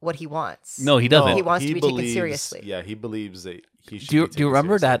not what he wants. No, he doesn't. He wants to be taken seriously. Yeah, he believes that he should. do you be do you taken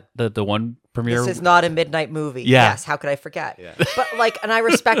remember seriously. that the one premiere? This is not a midnight movie. Yeah. Yes, how could I forget? Yeah. But like, and I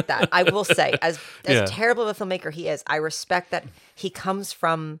respect that. I will say, as Yeah. terrible of a filmmaker he is, I respect that he comes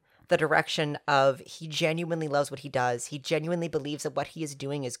from the direction of he genuinely loves what he does. He genuinely believes that what he is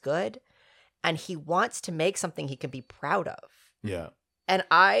doing is good, and he wants to make something he can be proud of. Yeah. And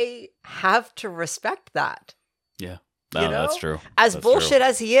I have to respect that. Yeah, You no, know? that's true. As That's bullshit true.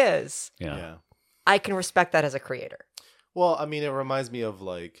 as he is, Yeah. Yeah. I can respect that as a creator. Well, I mean, it reminds me of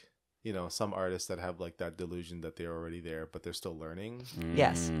like, you know, some artists that have like that delusion that they're already there, but they're still learning,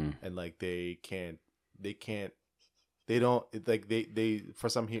 Yes. Mm. and like they don't like they for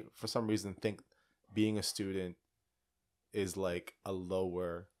some reason think being a student is like a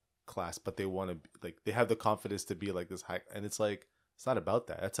lower class, but they want to like they have the confidence to be like this high, and it's like it's not about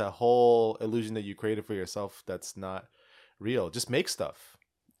that. That's a whole illusion that you created for yourself. That's not real. Just make stuff.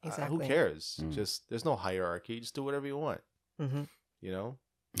 Exactly. Who cares? Just there's no hierarchy. Just do whatever you want. Mm-hmm. You know.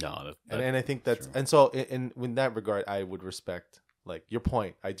 No, And I think that's and so in that regard, I would respect like your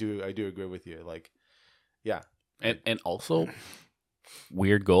point. I do agree with you. Like, yeah, and also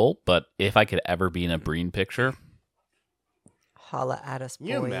weird goal, but if I could ever be in a Breen picture, Holla at us, boy.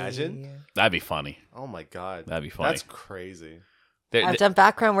 Can you imagine? that'd be funny. Oh my god, That'd be funny. That's crazy. I've done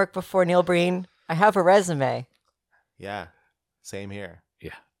background work before, Neil Breen. I have a resume. Yeah, same here.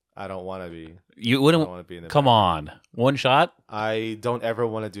 Yeah, I don't want to be. you I wouldn't don't want to be in the. come on one shot. I don't ever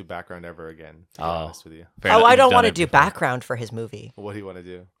want to do background ever again. To be honest with you, Fair Oh, enough, I you've don't done want to it do before. background for his movie. what do you want to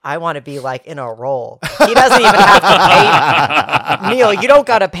do? I want to be like in a role. He doesn't even have to pay me. Neil, you don't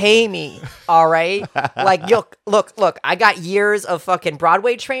gotta pay me. All right? Like, look, I got years of fucking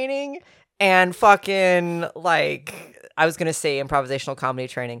Broadway training and fucking like I was gonna say improvisational comedy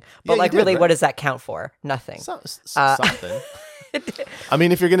training, but Yeah, you like did, really, right? what does that count for? Nothing. Something. I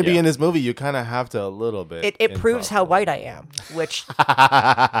mean, if you're gonna be Yeah. in this movie, you kind of have to a little bit. It proves how white I am, which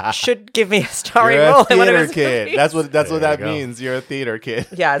should give me a You're starring a role in one of theater his kid. movies. That's what There you that go. means. You're a theater kid.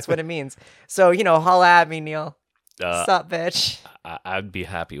 Yeah, that's what it means. So, holla at me, Neil. Uh, Sup, bitch? I'd be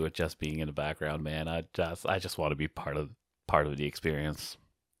happy with just being in the background, man. I just want to be part of the experience.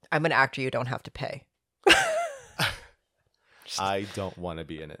 I'm an actor you don't have to pay. I don't want to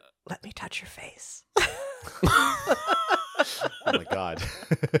be in it. Let me touch your face. Oh my god.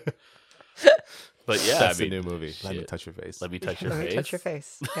 But yeah, That's I mean, the new movie. Let me shit. touch your face. Let me touch your Let face. me touch your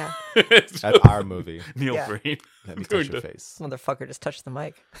face. Yeah. That's our movie. Neil Yeah. Breen. Let me touch your face. Motherfucker, just touch the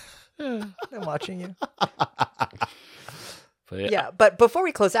mic. I'm watching you. But Yeah, but before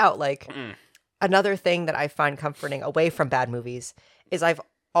we close out, like another thing that I find comforting away from bad movies is I've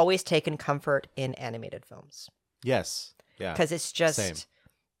always taken comfort in animated films Yes. Yeah. because it's just Same.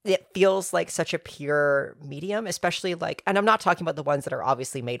 it feels like such a pure medium, especially like, and I'm not talking about the ones that are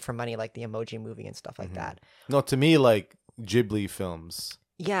obviously made for money, like the Emoji Movie and stuff like that. No, to me, like Ghibli films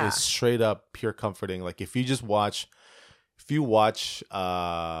Yeah, is straight up pure comforting. Like if you watch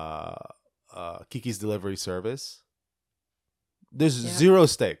Kiki's Delivery Service, there's Yeah. zero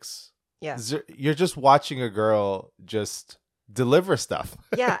stakes. yeah, You're just watching a girl just deliver stuff.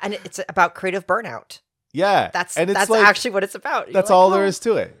 yeah, and it's about creative burnout. Yeah. That's and it's like, actually what it's about. You're that's like, all oh, there is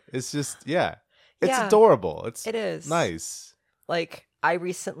to it. It's just, yeah. It's Yeah. adorable. It is nice. Like I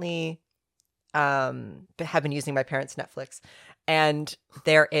recently have been using my parents' Netflix, and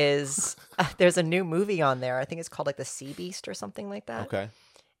there's a new movie on there. I think it's called like The Sea Beast or something like that. Okay.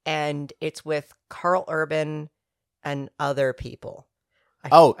 And it's with Carl Urban and other people.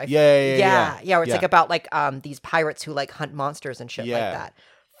 Oh, I- yeah. Where it's like about like these pirates who like hunt monsters and shit Yeah. like that.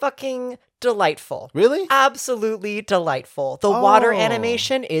 Fucking delightful. Really? Absolutely delightful. The water Oh.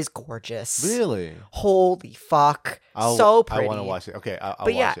 animation is gorgeous. Really? Holy fuck. So pretty. I want to watch it. Okay, I'll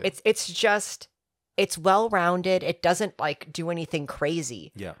But yeah, watch it. it's just it's well rounded. It doesn't like do anything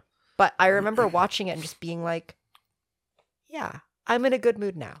crazy. Yeah. But I remember watching it and just being like, yeah, I'm in a good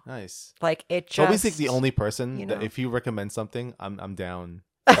mood now. Nice. Like it just Toby's like the only person you that know. if you recommend something, I'm down.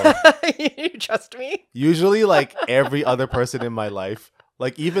 You trust me? Usually, like every other person in my life,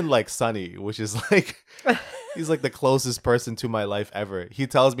 like even like Sonny, which is like he's like the closest person to my life ever. He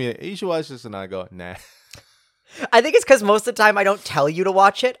tells me, hey, you should watch this, and I go, nah. I think it's because most of the time I don't tell you to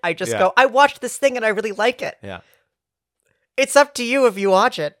watch it. I just Yeah. go, I watched this thing and I really like it. Yeah. It's up to you if you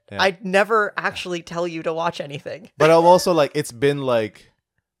watch it. Yeah. I'd never actually tell you to watch anything. But I'm also like it's been like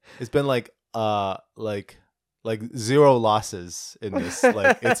zero losses in this.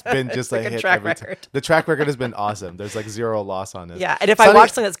 Like it's been just like a a hit track every time. record. The track record has been awesome. There's like zero loss on it. Yeah, and if I Sonny- watch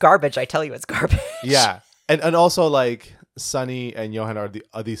something that's garbage, I tell you it's garbage. Yeah. And also like Sonny and Johan are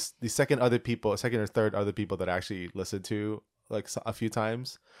the second or third other people that I actually listened to like a few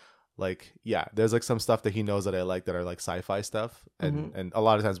times. Like yeah, there's like some stuff that he knows that I like that are like sci-fi stuff, and a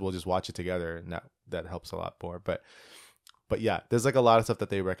lot of times we'll just watch it together, and that helps a lot more. But yeah, there's like a lot of stuff that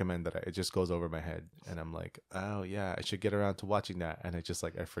they recommend that it just goes over my head, and I'm like, oh yeah, I should get around to watching that, and I just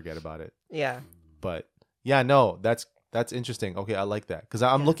like I forget about it. Yeah. But yeah, no, that's interesting. Okay, I like that because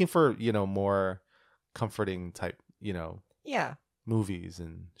I'm looking for more comforting type Yeah. movies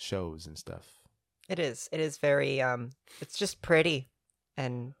and shows and stuff. It is. It is very it's just pretty,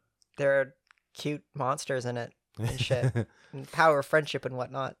 and there are cute monsters in it and shit. And power of friendship and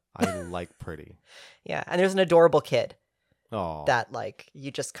whatnot. I like pretty. Yeah. And there's an adorable kid Oh, that like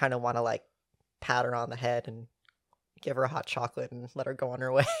you just kind of want to like pat her on the head and give her a hot chocolate and let her go on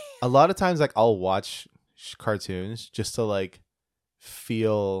her way. a lot of times like I'll watch cartoons just to like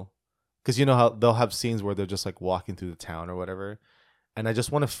feel, because you know how they'll have scenes where they're just like walking through the town or whatever, and I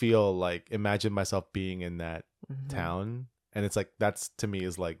just want to feel like imagine myself being in that town, and it's like that's to me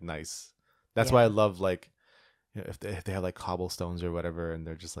is like nice. That's why I love like if they have like cobblestones or whatever, and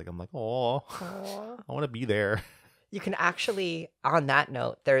they're just like I'm like oh I want to be there. You can actually, on that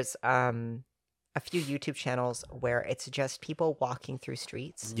note, there's a few YouTube channels where it's just people walking through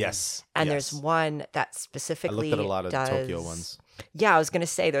streets. Yes, And there's one that I specifically looked at a lot of does, the Tokyo ones. Yeah, I was gonna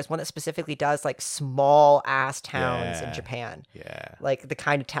say there's one that specifically does like small ass towns in Yeah. Japan. Yeah, Like the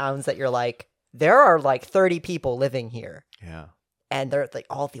kind of towns that you're like, there are like 30 people living here. yeah, And they're like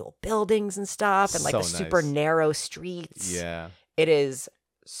all the old buildings and stuff and like So the super nice. narrow streets. yeah. It is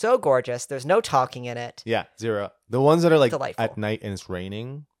so gorgeous. There's no talking in it. Yeah, zero. The ones that are like Delightful. at night and it's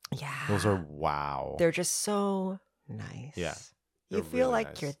raining, Yeah. those are wow. They're just so nice. Yeah, You they're feel really like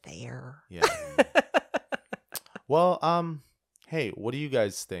nice. you're there. Yeah. Well, hey, what do you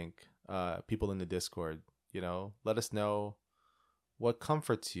guys think? People in the Discord, let us know what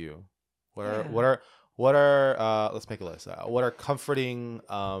comforts you. What are let's make a list. What are comforting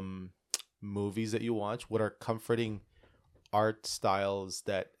movies that you watch? What are comforting art styles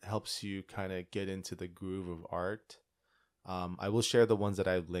that helps you kind of get into the groove of art? I will share the ones that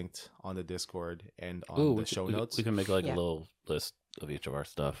I've linked on the Discord and on the show notes. We can make like Yeah. a little list of each of our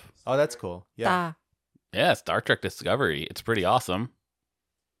stuff. Oh, that's cool. Yeah. Ah, Yeah, Star Trek Discovery. It's pretty awesome.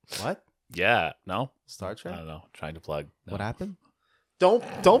 What? Yeah, no? Star I Trek? don't know. Trying to plug. No. What happened?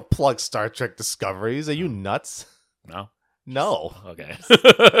 Don't plug Star Trek Discoveries. Are you nuts? No? No. Okay.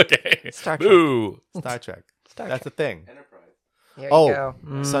 Okay. Star Trek. Boo. Star Trek. Star That's Trek. the thing. There Oh, you go.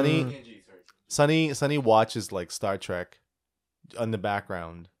 Sonny watches like Star Trek on the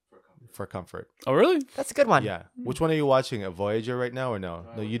background for comfort. Oh, really? That's a good one. Yeah. Which one are you watching? A Voyager right now or no?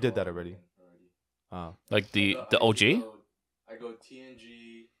 No, you did that already. Oh. Like the OG? I go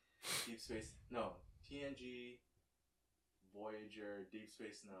TNG, Deep Space. No, TNG, Voyager, Deep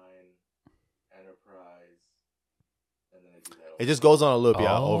Space Nine, Enterprise, and then I do that. It just goes on a loop,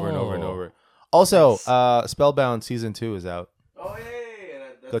 yeah, over and over and Oh. over. Also, Nice. Spellbound season 2 is out. Oh hey,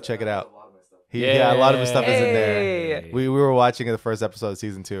 and Go check it out. A lot of my stuff. Yeah, a lot of his stuff is in there. Hey. We were watching the first episode of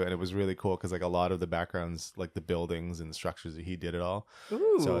season 2, and it was really cool because like a lot of the backgrounds, like the buildings and the structures, he did it all.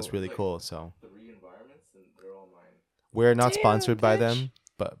 Ooh. So it's really cool. So 3 environments, and they're all mine. we're not Damn, sponsored by bitch. them,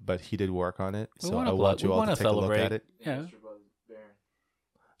 but he did work on it. We So wanna I want plug- you we all wanna to take a look celebrate. at it. Yeah. Mr. Buzz Baron.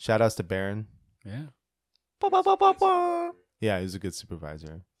 Shout outs to Baron. Yeah. Ba, ba, ba, ba, ba. Yeah, he's a good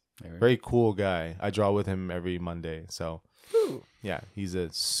supervisor. There we Very cool guy. I draw with him every Monday. So Ooh. yeah, he's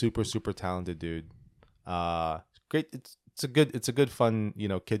a super talented dude. Great. It's a good fun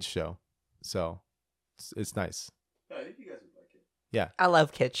kids show. So it's nice. Yeah, I think you guys would like it. I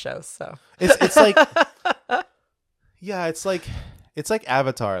love kids shows, so It's like yeah, it's like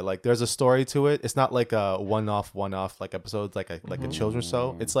Avatar. Like there's a story to it. It's not like a one-off like episodes like a children's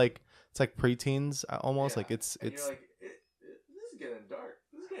show. It's like preteens almost. Yeah. Like it's And you're like, this is getting dark.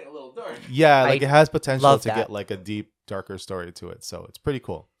 This is getting a little dark. yeah, like I it has potential love to that. get like a deep, darker story to it. So it's pretty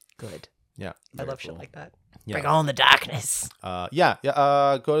cool. good. Yeah. I Very love shit cool. like that. Yeah. Bring on the darkness. Yeah.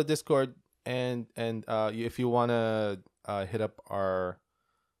 Go to Discord and if you wanna hit up our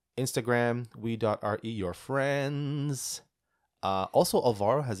Instagram, we.re your friends. Also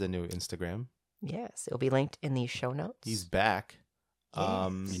Alvaro has a new Instagram. Yes, it'll be linked in the show notes. He's back.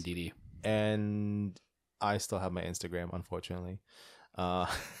 Indeedy. And I still have my Instagram, unfortunately.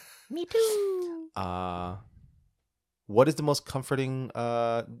 Me too. What is the most comforting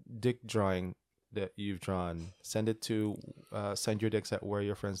dick drawing that you've drawn? Send it to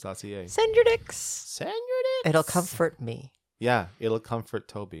sendyourdicks@whereyourfriends.ca. Send your dicks. Send your dicks. It'll comfort me. Yeah, it'll comfort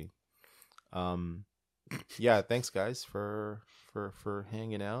Toby. Yeah, thanks guys for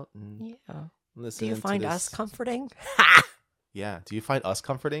hanging out and Yeah. Do listening. you find to us this. comforting? Yeah. Do you find us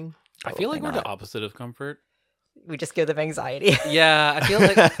comforting? I feel like why we're the not? opposite of comfort. We just give them anxiety. Yeah, I feel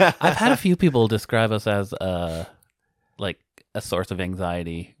like I've had a few people describe us as like a source of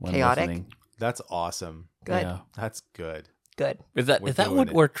anxiety when Chaotic? listening. That's awesome. Good. Yeah. That's good. Good. Is that We're that doing what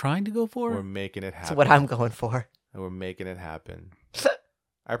it. we're trying to go for? We're making it happen. That's what I'm going for. And we're making it happen.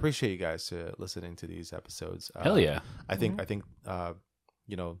 I appreciate you guys listening to these episodes. Hell yeah. I think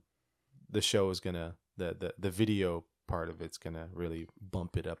the show is gonna the video part of it's gonna really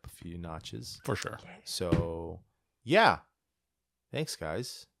bump it up a few notches. For sure. So yeah, thanks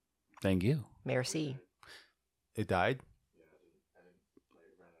guys. Thank you. Merci. It died. I ran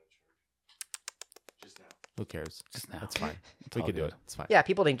out of charge. Just now. Who cares? Just now. That's fine. It's We all can do good. it. It's fine. Yeah,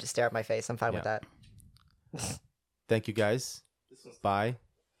 people need to stare at my face. I'm fine with Yeah. that. Thank you guys. This one's Bye.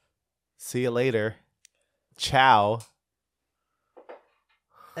 See you later. Ciao.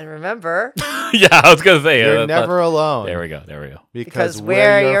 And remember, Yeah, I was gonna say You're never alone. There we go. because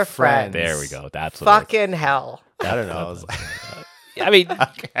we're your friends. There we go. That's what it is. fucking hell. I don't know. I was like, I mean,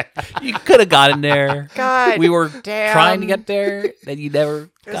 you could have gotten there. God, We were damn. trying to get there, and you never. It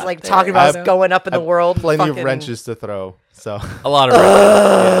was got like there. talking about I've- going up in the I've world. plenty of fucking- wrenches to throw. So a lot of.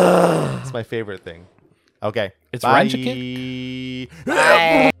 wrenches. it's my favorite thing. Okay. It's Bye. wrench a kick?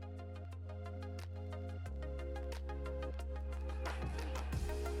 Bye.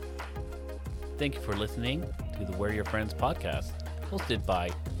 Thank you for listening to the Where Your Friends podcast, hosted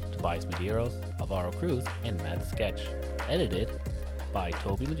by Tobias Medeiros, Alvaro Cruz, and Matt Sketch. Edited by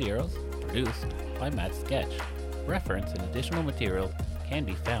Toby Medeiros, produced by Matt Sketch. Reference and additional material can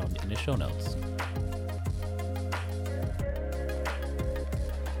be found in the show notes.